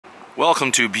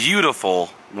Welcome to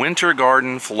beautiful Winter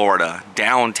Garden, Florida,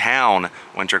 downtown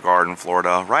Winter Garden,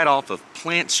 Florida, right off of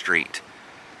Plant Street.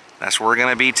 That's where we're going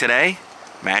to be today,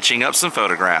 matching up some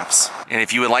photographs. And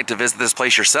if you would like to visit this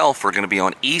place yourself, we're going to be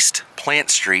on East Plant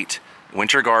Street,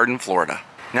 Winter Garden, Florida.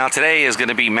 Now today is going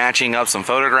to be matching up some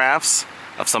photographs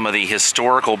of some of the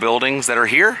historical buildings that are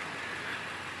here.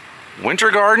 Winter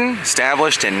Garden,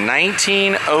 established in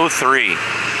 1903.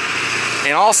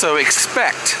 And also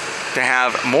expect to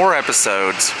have more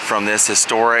episodes from this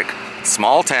historic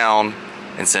small town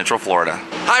in Central Florida.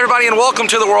 Hi everybody and welcome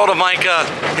to the World of Micah,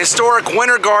 historic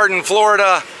Winter Garden,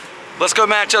 Florida. Let's go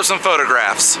match up some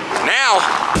photographs.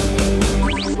 Now,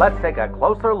 let's take a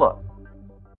closer look.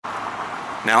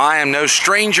 Now I am no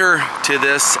stranger to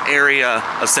this area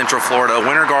of Central Florida.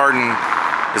 Winter Garden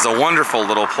is a wonderful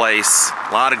little place.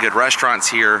 A lot of good restaurants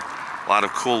here, a lot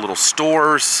of cool little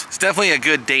stores. It's definitely a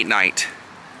good date night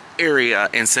area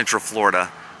in Central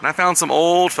Florida. And I found some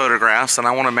old photographs and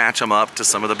I want to match them up to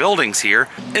some of the buildings here.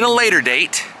 In a later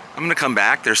date, I'm going to come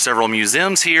back. There's several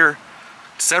museums here,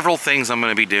 several things I'm going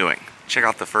to be doing. Check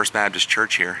out the First Baptist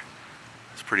Church here.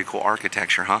 It's pretty cool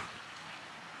architecture, huh?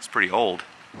 It's pretty old.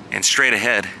 And straight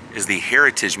ahead is the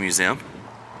Heritage Museum.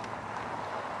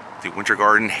 The Winter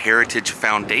Garden Heritage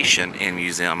Foundation and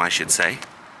Museum, I should say.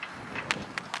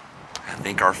 I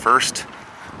think our first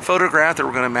photograph that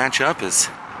we're going to match up is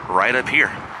right up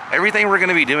here. Everything we're going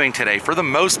to be doing today, for the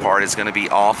most part, is going to be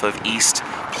off of East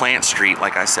Plant Street,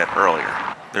 like I said earlier.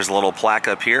 There's a little plaque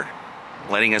up here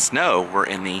letting us know we're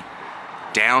in the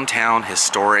Downtown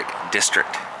Historic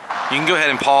District. You can go ahead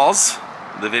and pause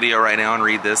the video right now and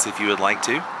read this if you would like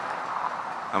to.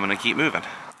 I'm going to keep moving.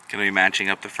 Going to be matching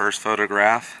up the first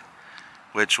photograph,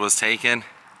 which was taken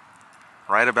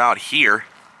right about here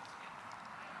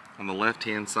on the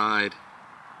left-hand side.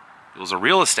 It was a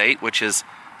real estate, which is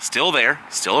still there,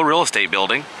 still a real estate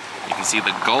building. You can see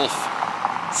the Gulf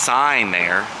sign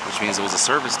there, which means it was a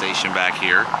service station back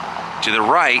here. To the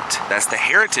right, that's the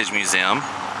Heritage Museum,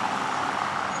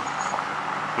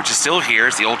 which is still here.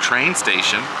 It's the old train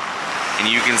station. And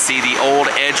you can see the old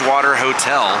Edgewater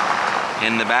Hotel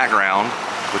in the background,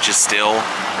 which is still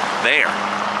there.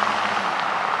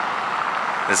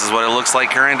 This is what it looks like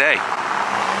current day.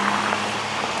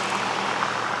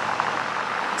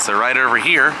 So right over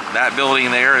here, that building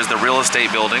there is the real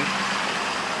estate building.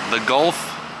 The Gulf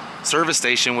service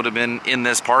station would have been in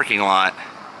this parking lot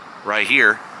right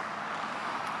here.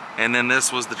 And then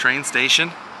this was the train station.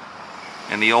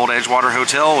 And the old Edgewater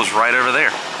Hotel was right over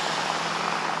there.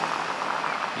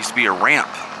 Used to be a ramp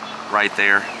right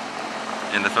there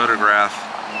in the photograph.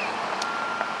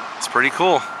 It's pretty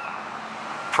cool.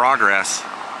 Progress.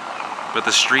 But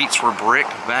the streets were brick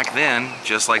back then,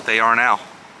 just like they are now.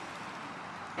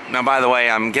 Now, by the way,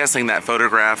 I'm guessing that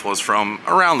photograph was from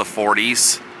around the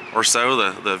 40s or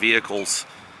so. The vehicles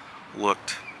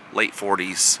looked late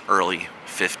 40s, early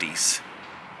 50s.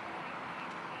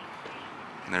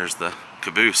 And there's the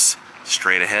caboose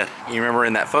straight ahead. You remember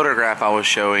in that photograph I was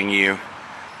showing you,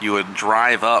 you would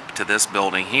drive up to this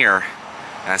building here,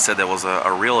 and I said there was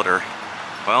a realtor.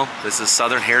 Well, this is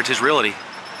Southern Heritage Realty.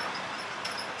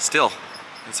 Still,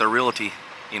 it's a realty,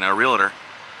 realtor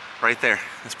right there.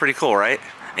 It's pretty cool, right?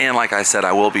 And like I said,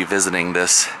 I will be visiting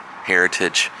this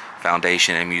Heritage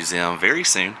Foundation and Museum very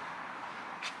soon.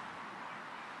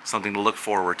 Something to look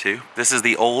forward to. This is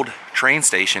the old train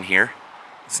station here.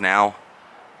 It's now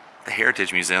the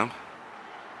Heritage Museum.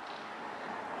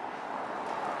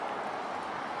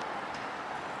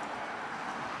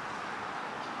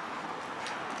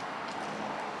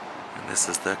 And this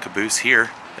is the caboose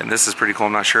here. And this is pretty cool.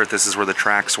 I'm not sure if this is where the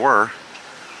tracks were,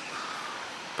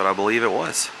 but I believe it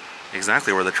was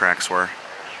exactly where the tracks were.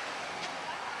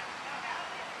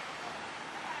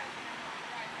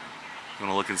 You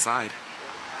want to look inside?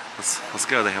 Let's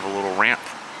go. They have a little ramp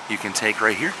you can take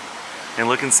right here and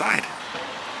look inside.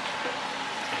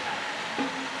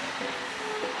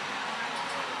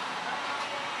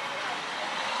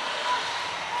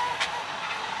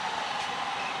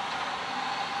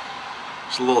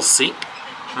 There's a little seat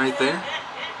right there.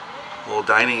 A little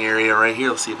dining area right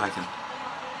here. Let's see if I can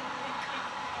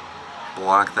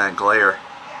block that glare.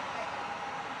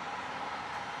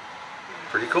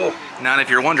 Pretty cool. Now, if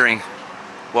you're wondering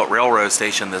what railroad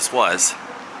station this was,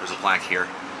 there's a plaque here.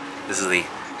 This is the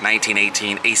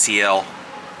 1918 ACL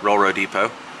Railroad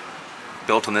Depot,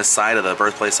 built on this side of the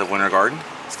birthplace of Winter Garden.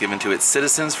 It's given to its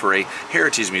citizens for a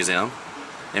heritage museum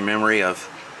in memory of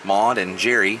Maud and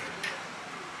Jerry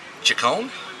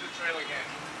Chacon,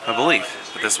 I believe.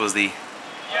 But this was the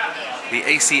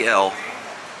ACL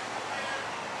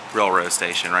railroad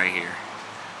station right here.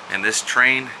 And this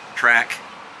train track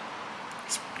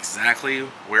is exactly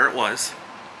where it was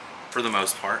for the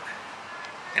most part,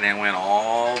 and it went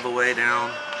all the way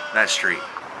down that street.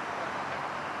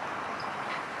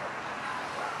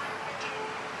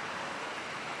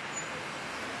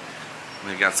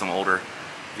 We've got some older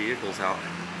vehicles out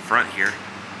front here.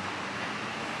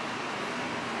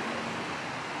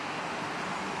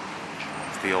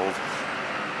 It's the old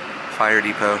fire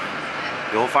depot,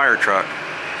 the old fire truck.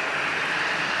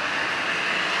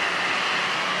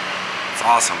 It's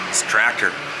awesome, this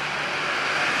tractor.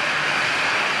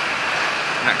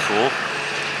 Isn't that cool?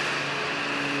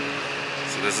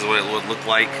 So this is what it would look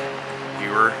like if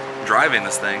you were driving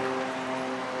this thing.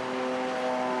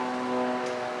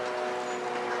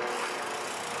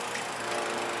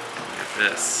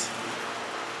 This.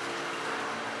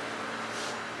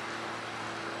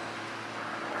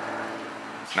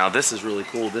 Now this is really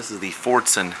cool. This is the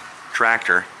Fordson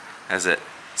tractor, as it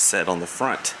said on the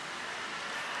front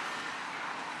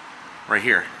right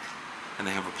here, and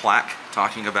they have a plaque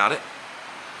talking about it.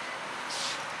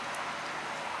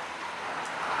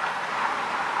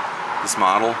 This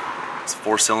model is a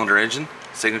 4-cylinder engine,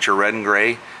 signature red and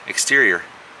gray exterior,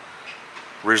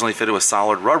 originally fitted with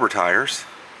solid rubber tires.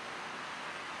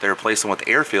 They replaced them with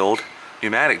air-filled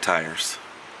pneumatic tires.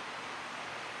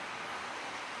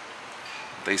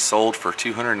 They sold for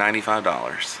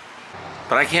 $295.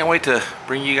 But I can't wait to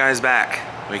bring you guys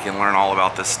back. We can learn all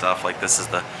about this stuff. Like, this is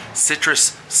the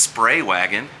citrus spray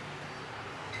wagon.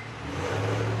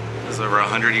 This is over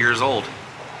 100 years old.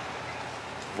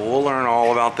 But we'll learn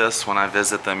all about this when I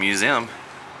visit the museum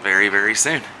very, very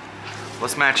soon.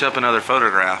 Let's match up another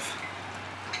photograph.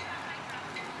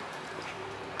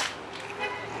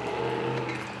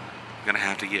 Gonna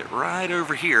have to get right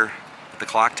over here at the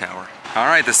clock tower. All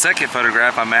right, the second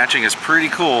photograph I'm matching is pretty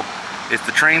cool. It's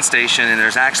the train station, and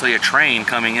there's actually a train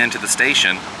coming into the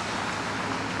station.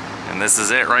 And this is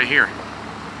it right here.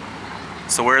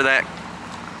 So where that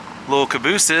little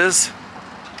caboose is,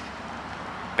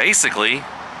 basically,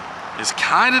 is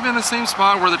kind of in the same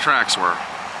spot where the tracks were.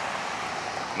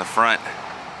 In the front,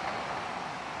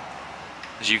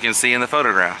 as you can see in the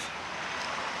photograph.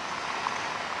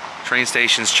 Train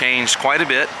station's changed quite a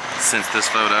bit since this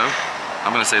photo.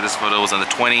 I'm gonna say this photo was in the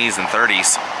 20s and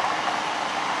 30s.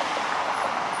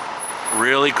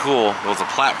 Really cool. There was a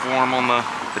platform on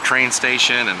the train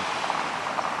station, and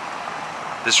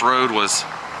this road was,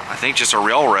 I think, just a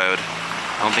railroad.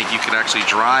 I don't think you could actually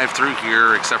drive through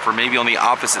here except for maybe on the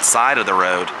opposite side of the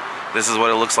road. This is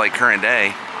what it looks like current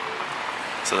day.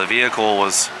 So the vehicle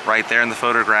was right there in the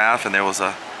photograph, and there was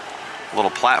a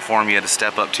little platform you had to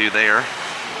step up to there.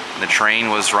 The train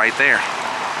was right there.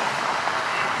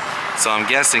 So I'm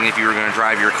guessing if you were going to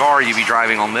drive your car, you'd be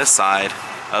driving on this side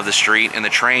of the street, and the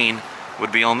train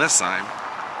would be on this side.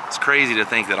 It's crazy to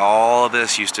think that all of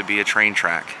this used to be a train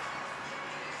track.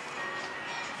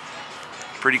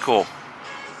 Pretty cool.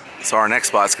 So our next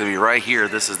spot's going to be right here.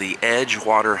 This is the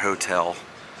Edgewater Hotel.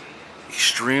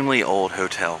 Extremely old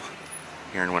hotel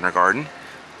here in Winter Garden.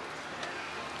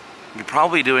 We're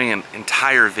probably doing an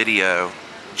entire video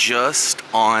just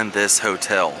on this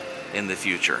hotel in the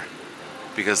future,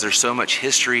 because there's so much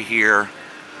history here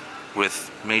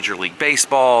with Major League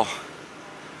Baseball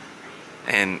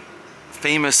and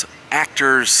famous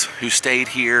actors who stayed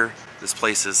here. This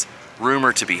place is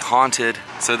rumored to be haunted.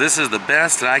 So this is the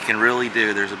best that I can really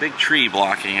do. There's a big tree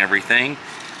blocking everything,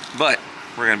 but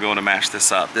we're gonna be able to match this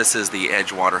up. This is the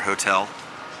Edgewater Hotel.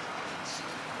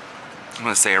 I'm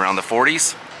gonna say around the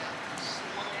 40s.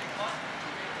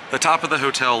 The top of the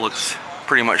hotel looks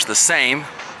pretty much the same.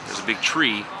 There's a big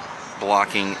tree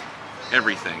blocking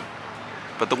everything.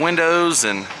 But the windows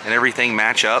and everything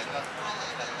match up.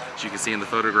 As you can see in the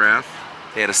photograph,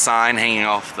 they had a sign hanging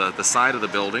off the side of the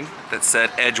building that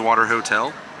said Edgewater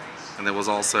Hotel. And there was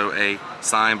also a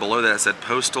sign below that said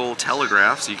Postal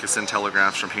Telegraph, so you can send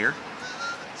telegraphs from here.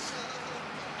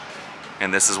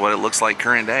 And this is what it looks like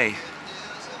current day.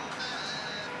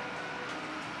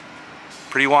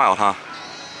 Pretty wild, huh?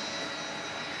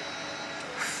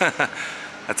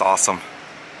 That's awesome.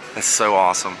 That's so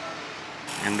awesome.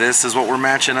 And this is what we're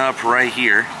matching up right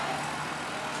here.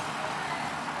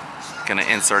 Gonna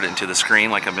insert it into the screen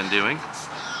like I've been doing.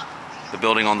 The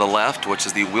building on the left, which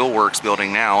is the Wheelworks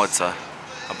building now, it's a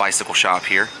bicycle shop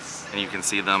here. And you can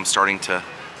see them starting to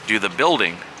do the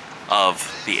building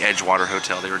of the Edgewater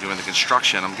Hotel. They were doing the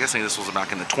construction. I'm guessing this was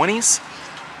back in the 20s.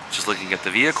 Just looking at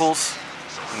the vehicles.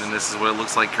 And then this is what it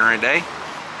looks like current day.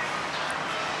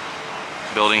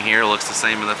 Building here looks the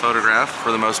same in the photograph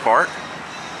for the most part.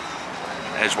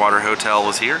 Edgewater Hotel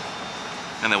was here,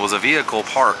 and there was a vehicle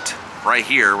parked right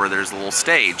here where there's a little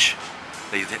stage.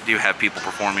 They do have people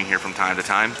performing here from time to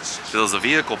time. So there's a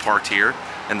vehicle parked here,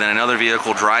 and then another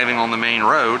vehicle driving on the main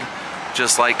road,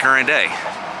 just like current day.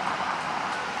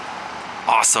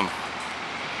 Awesome.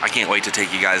 I can't wait to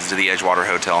take you guys to the Edgewater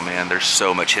Hotel, man. There's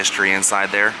so much history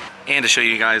inside there. And to show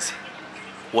you guys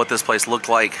what this place looked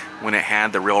like when it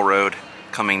had the railroad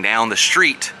coming down the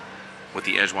street with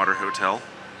the Edgewater Hotel.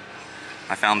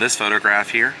 I found this photograph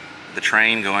here, the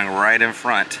train going right in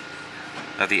front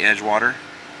of the Edgewater,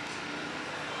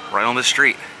 right on the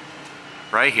street,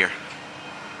 right here.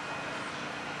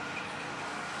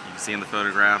 You can see in the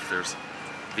photograph there's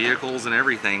vehicles and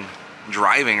everything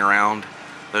driving around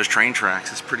those train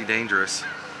tracks. It's pretty dangerous.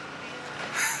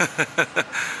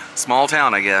 Small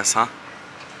town, I guess, huh?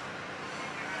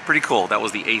 Pretty cool. That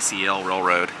was the ACL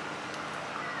Railroad.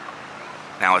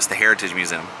 Now it's the Heritage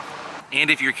Museum. And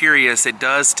if you're curious, it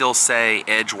does still say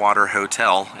Edgewater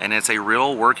Hotel, and it's a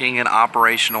real working and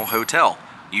operational hotel.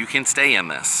 You can stay in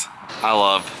this. I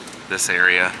love this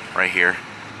area right here.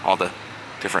 All the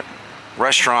different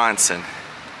restaurants and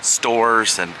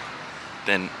stores, and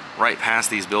then right past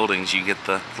these buildings you get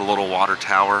the little water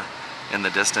tower in the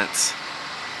distance.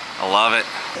 I love it.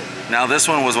 Now this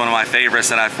one was one of my favorites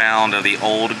that I found of the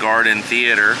old Garden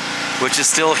Theater, which is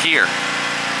still here.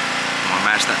 I'm gonna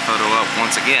match that photo up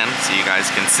once again so you guys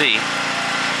can see.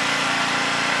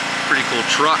 Pretty cool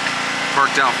truck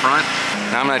parked out front.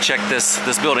 Now I'm gonna check this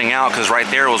building out, because right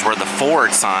there was where the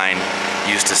Ford sign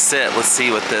used to sit. Let's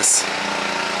see what this,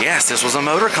 yes, this was a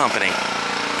motor company.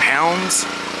 Pounds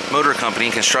Motor Company,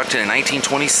 constructed in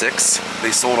 1926.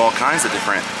 They sold all kinds of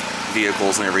different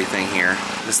vehicles and everything here.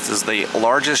 This is the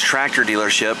largest tractor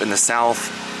dealership in the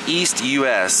southeast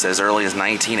US as early as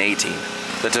 1918.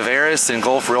 The Tavares and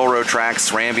Gulf Railroad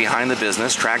tracks ran behind the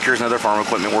business. Tractors and other farm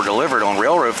equipment were delivered on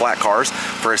railroad flat cars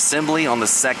for assembly on the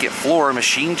second floor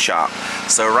machine shop.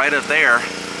 So right up there,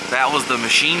 that was the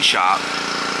machine shop.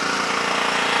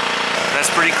 That's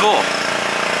pretty cool.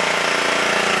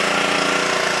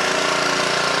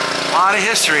 A lot of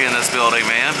history in this building,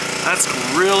 man. That's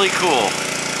really cool.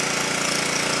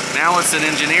 Now it's an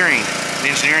engineering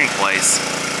place.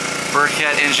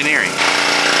 Burkett Engineering.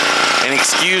 And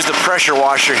excuse the pressure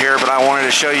washer here, but I wanted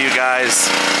to show you guys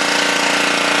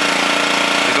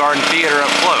the Garden Theater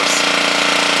up close.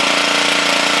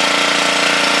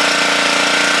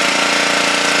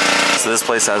 So this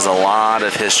place has a lot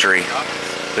of history.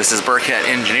 This is Burkett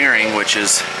Engineering, which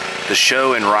is the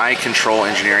show and ride control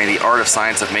engineering, the art of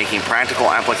science of making practical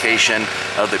application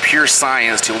of the pure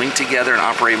science to link together and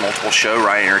operate multiple show,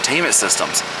 ride, and entertainment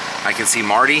systems. I can see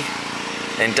Marty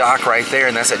and Doc right there,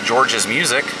 and that's at George's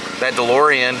Music. That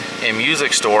DeLorean and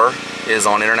music store is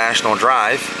on International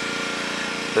Drive.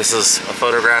 This is a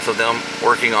photograph of them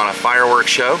working on a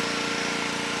fireworks show.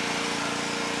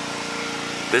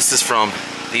 This is from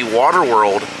the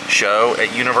Waterworld show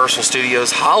at Universal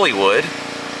Studios Hollywood.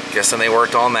 Guessing they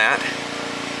worked on that.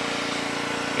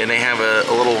 And they have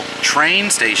a little train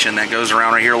station that goes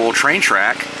around right here, a little train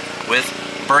track with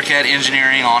Burkett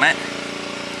Engineering on it.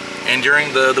 And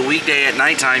during the weekday at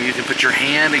nighttime, you can put your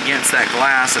hand against that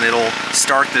glass and it'll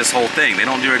start this whole thing. They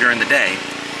don't do it during the day.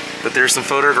 But there's some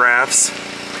photographs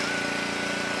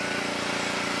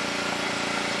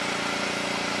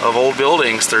of old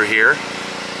buildings through here.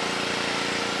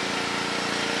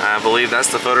 I believe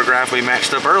that's the photograph we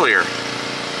matched up earlier.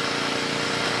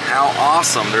 How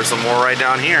awesome. There's some more right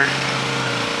down here.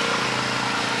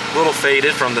 A little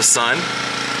faded from the sun.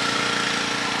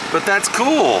 But that's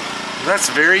cool. That's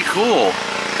very cool.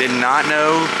 Did not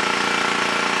know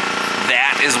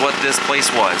that is what this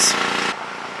place was.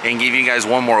 And give you guys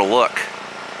one more look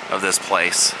of this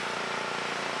place.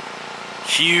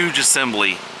 Huge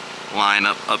assembly line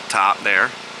up top there.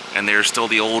 And there's still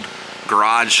the old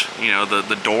garage, you know,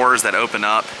 the doors that open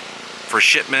up for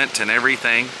shipment and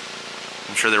everything.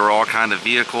 I'm sure there were all kinds of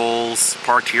vehicles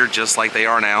parked here just like they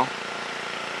are now.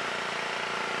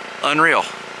 Unreal.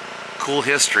 Cool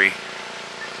history.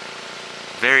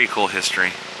 Very cool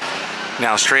history.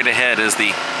 Now straight ahead is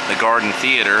the Garden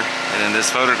Theater, and in this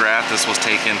photograph, this was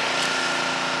taken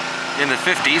in the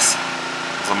 50s.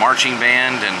 It was a marching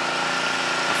band and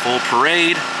a full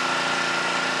parade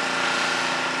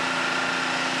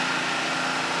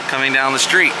coming down the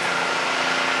street.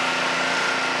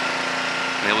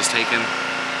 And it was taken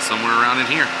somewhere around in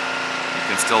here. You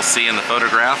can still see in the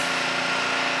photograph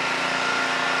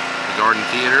the Garden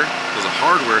Theater. There's a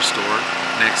hardware store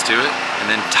next to it, and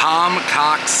then Tom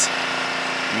Cox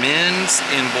Men's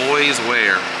and Boys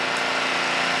Wear.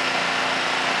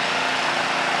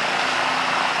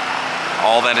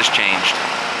 All that has changed,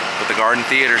 but the Garden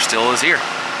Theater still is here.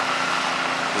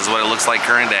 This is what it looks like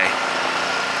current day.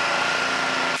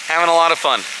 having a lot of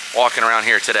fun walking around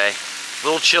here today. A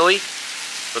little chilly,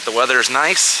 but the weather is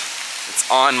nice.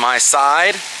 It's on my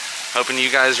side. Hoping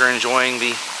you guys are enjoying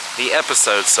the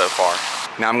episode so far.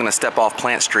 Now I'm gonna step off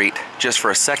Plant Street just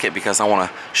for a second because I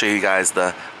wanna show you guys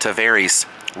the Tavares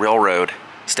Railroad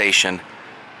Station,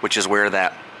 which is where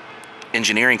that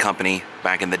engineering company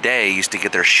back in the day used to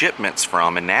get their shipments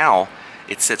from, and now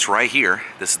it sits right here.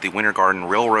 This is the Winter Garden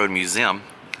Railroad Museum.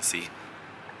 You can see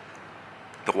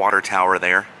the water tower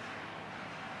there.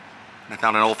 I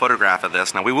found an old photograph of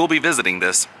this. Now we will be visiting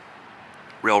this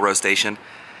railroad station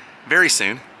very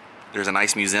soon. There's a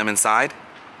nice museum inside,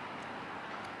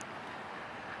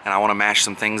 and I want to mash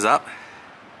some things up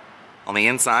on the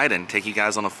inside and take you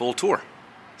guys on a full tour.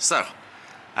 So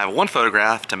I have one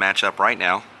photograph to match up right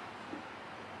now,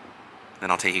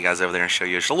 then I'll take you guys over there and show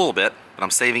you just a little bit, but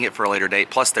I'm saving it for a later date.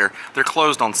 Plus they're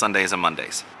closed on Sundays and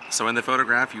Mondays. So in the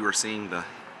photograph you are seeing the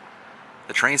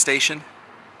train station,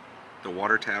 the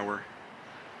water tower,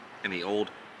 and the old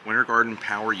Winter Garden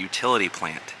Power Utility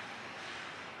Plant.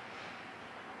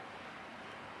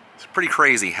 It's pretty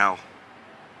crazy how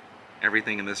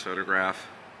everything in this photograph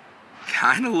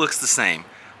kind of looks the same.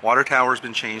 Water tower's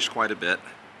been changed quite a bit.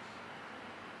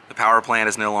 The power plant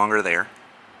is no longer there.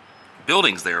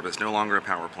 Building's there, but it's no longer a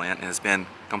power plant, and it's been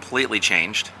completely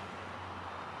changed.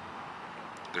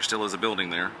 There still is a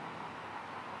building there.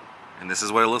 And this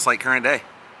is what it looks like current day.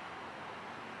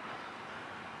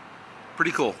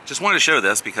 Pretty cool. Just wanted to show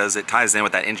this because it ties in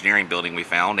with that engineering building we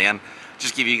found, and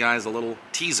just give you guys a little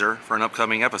teaser for an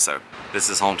upcoming episode. This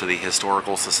is home to the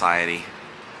Historical Society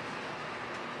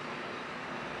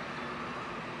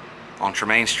on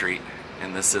Tremaine Street,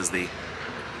 and this is the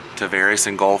Tavares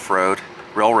and Gulf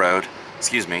Railroad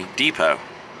depot.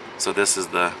 So this is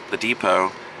the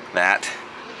depot that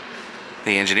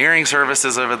the engineering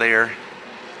services over there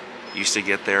used to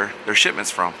get their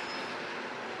shipments from.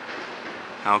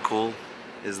 How cool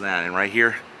is that? And right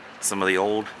here, some of the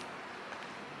old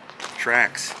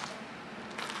tracks.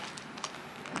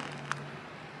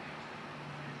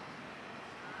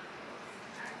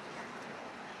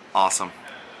 Awesome.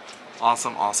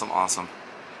 Awesome, awesome, awesome.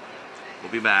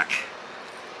 We'll be back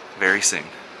very soon.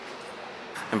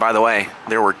 And by the way,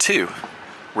 there were 2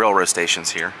 railroad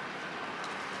stations here.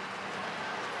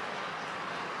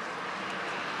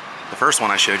 The first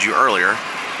one I showed you earlier,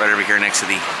 right over here next to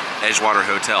the Edgewater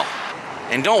Hotel.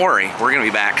 And don't worry, we're gonna be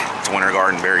back to Winter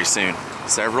Garden very soon.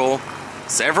 Several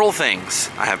things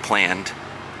I have planned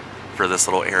for this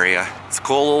little area. It's a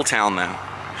cool little town though.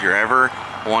 If you're ever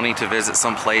wanting to visit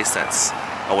some place that's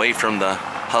away from the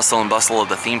hustle and bustle of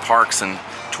the theme parks and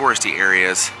touristy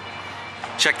areas,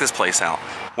 check this place out.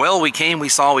 Well, we came, we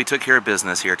saw, we took care of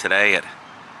business here today at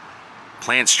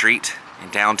Plant Street in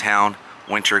downtown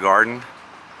Winter Garden.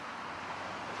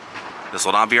 This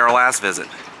will not be our last visit,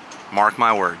 mark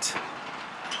my words.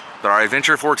 But our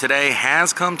adventure for today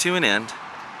has come to an end,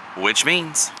 which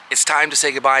means it's time to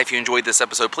say goodbye. If you enjoyed this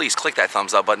episode, please click that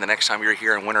thumbs up button the next time you're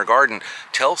here in Winter Garden.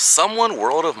 Tell someone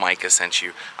World of Micah sent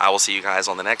you. I will see you guys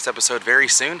on the next episode very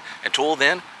soon. Until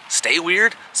then, stay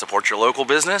weird, support your local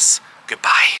business.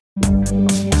 Goodbye.